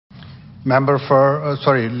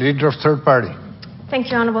Leader of Third Party.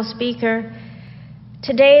 Thank you, Honourable Speaker.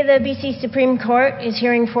 Today, the BC Supreme Court is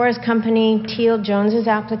hearing forest company Teal Jones's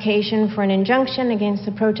application for an injunction against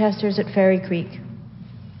the protesters at Fairy Creek.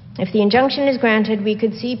 If the injunction is granted, we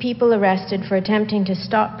could see people arrested for attempting to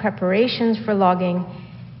stop preparations for logging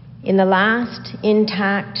in the last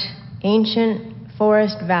intact ancient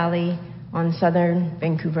forest valley on southern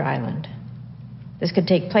Vancouver Island. This could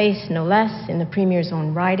take place no less in the Premier's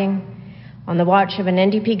own riding, on the watch of an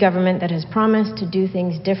NDP government that has promised to do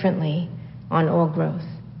things differently on old growth,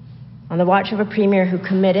 on the watch of a Premier who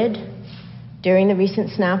committed during the recent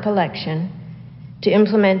snap election to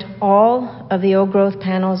implement all of the old growth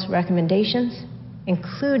panel's recommendations,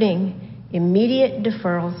 including immediate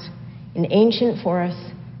deferrals in ancient forests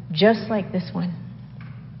just like this one.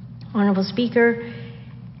 Honourable Speaker,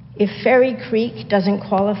 if Fairy Creek doesn't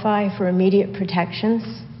qualify for immediate protections,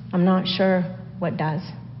 I'm not sure what does.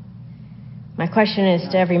 My question is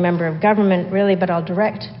to every member of government, really, but I'll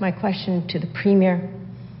direct my question to the Premier.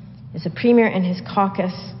 Is the Premier and his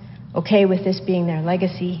caucus okay with this being their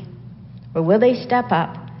legacy? Or will they step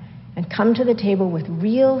up and come to the table with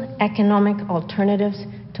real economic alternatives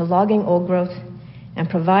to logging old growth and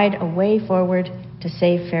provide a way forward to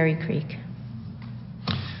save Fairy Creek?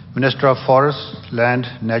 Minister of Forests, Land,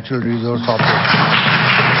 Natural Resource Operations.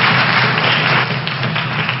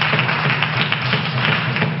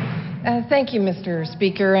 Thank you, Mr.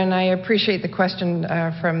 Speaker, and I appreciate the question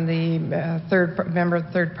from the member of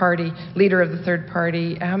the third party, leader of the third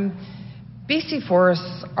party. BC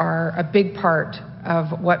forests are a big part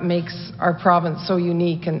of what makes our province so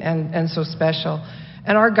unique and so special.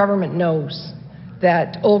 And our government knows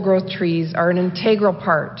that old growth trees are an integral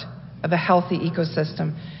part of a healthy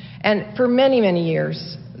ecosystem. And for many, many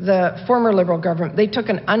years, the former Liberal government, they took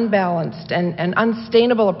an unbalanced and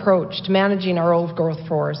unsustainable approach to managing our old growth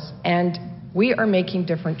forests, and we are making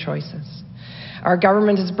different choices. Our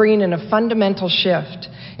government is bringing in a fundamental shift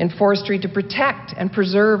in forestry to protect and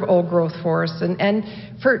preserve old growth forests and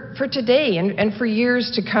for today and for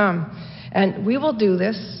years to come. And we will do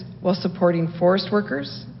this while supporting forest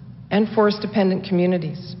workers and forest-dependent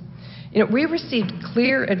communities. You know, we received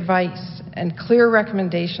clear advice and clear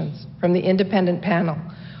recommendations from the independent panel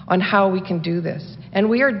on how we can do this. And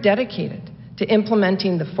we are dedicated to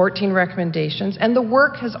implementing the 14 recommendations, and the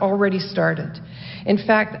work has already started. In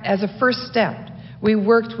fact, as a first step, we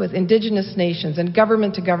worked with Indigenous nations and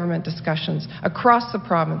government-to-government discussions across the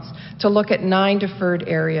province to look at 9 deferred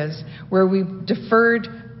areas where we deferred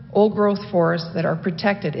old growth forests that are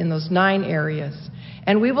protected in those 9 areas.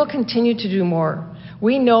 And we will continue to do more.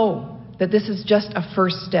 We know that this is just a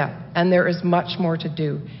first step, and there is much more to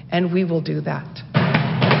do, and we will do that.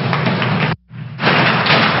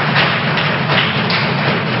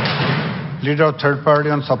 Leader of Third Party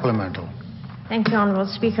on supplemental. Thank you,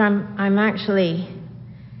 Honourable Speaker. I'm actually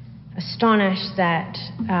astonished that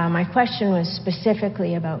my question was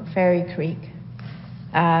specifically about Fairy Creek.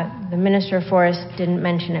 The Minister of Forests didn't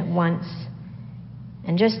mention it once.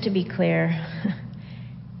 And just to be clear,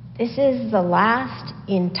 this is the last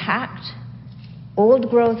intact old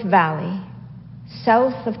growth valley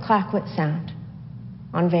south of Clayoquot Sound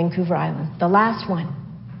on Vancouver Island, the last one.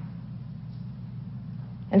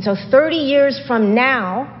 And so 30 years from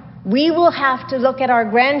now, we will have to look at our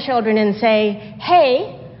grandchildren and say,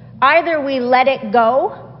 hey, either we let it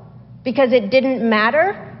go because it didn't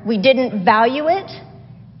matter, we didn't value it,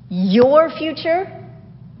 your future,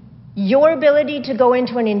 your ability to go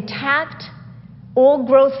into an intact old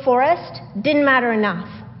growth forest didn't matter enough.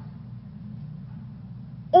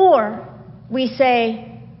 Or we say,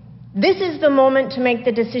 this is the moment to make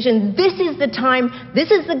the decision. This is the time. This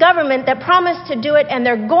is the government that promised to do it, and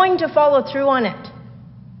they're going to follow through on it.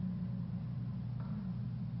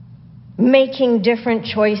 Making different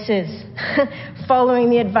choices, following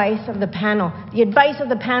the advice of the panel. The advice of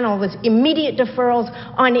the panel was immediate deferrals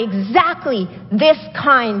on exactly this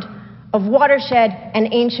kind of watershed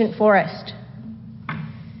and ancient forest.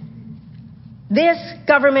 This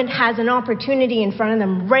government has an opportunity in front of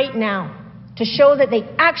them right now to show that they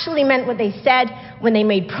actually meant what they said when they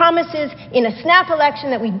made promises in a snap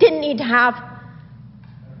election that we didn't need to have.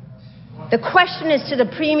 The question is to the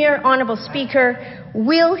Premier, Honourable Speaker,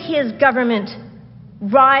 will his government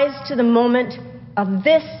rise to the moment of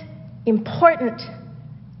this important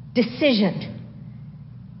decision?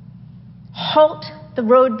 Halt the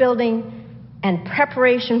road building and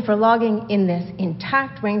preparation for logging in this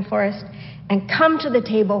intact rainforest and come to the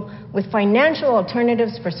table with financial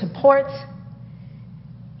alternatives for supports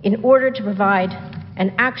in order to provide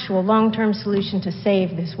an actual long-term solution to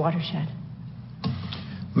save this watershed.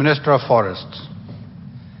 Minister of Forests.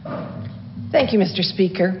 Thank you, Mr.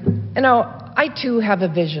 Speaker. You know, I too have a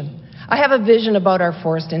vision. I have a vision about our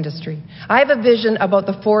forest industry. I have a vision about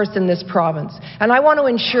the forest in this province. And I want to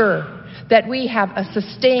ensure that we have a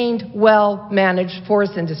sustained, well-managed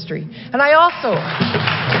forest industry. And I also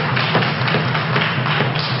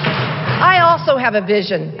have a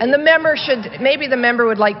vision, and maybe the member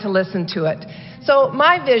would like to listen to it. So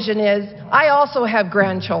my vision is, I also have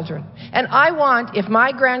grandchildren. And I want, if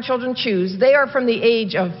my grandchildren choose, they are from the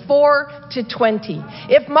age of 4 to 20.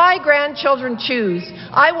 If my grandchildren choose,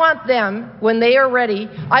 I want them, when they are ready,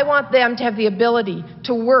 I want them to have the ability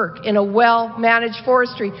to work in a well-managed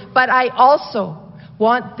forestry. But I also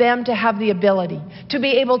want them to have the ability to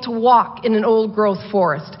be able to walk in an old-growth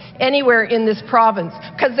forest anywhere in this province.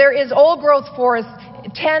 Because there is old-growth forest,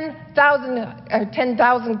 10,000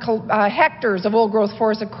 hectares of old-growth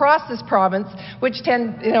forest across this province, which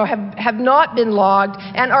have not been logged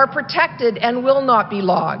and are protected and will not be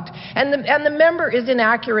logged. And the member is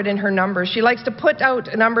inaccurate in her numbers. She likes to put out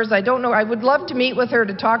numbers. I don't know. I would love to meet with her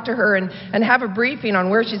to talk to her and have a briefing on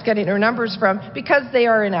where she's getting her numbers from, because they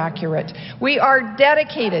are inaccurate. We are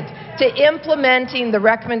dedicated to implementing the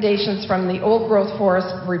recommendations from the old-growth forest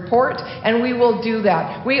report, and we will do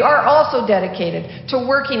that. We are also dedicated to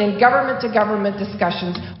working in government-to-government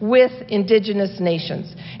discussions with Indigenous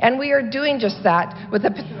nations. And we are doing just that with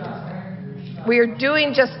the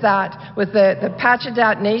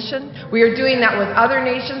Pachadat Nation. We are doing that with other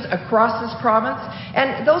nations across this province.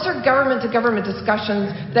 And those are government-to-government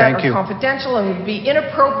discussions that are confidential and would be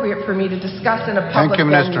inappropriate for me to discuss in a public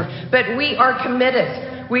venue. But we are committed.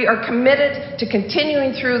 We are committed to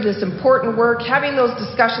continuing through this important work, having those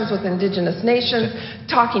discussions with Indigenous nations,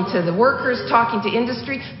 talking to the workers, talking to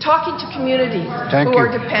industry, talking to communities who are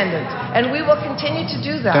dependent. And we will continue to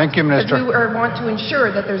do that. Thank you, Minister. Because we want to ensure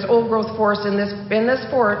that there's old-growth forest in this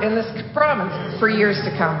province for years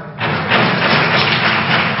to come.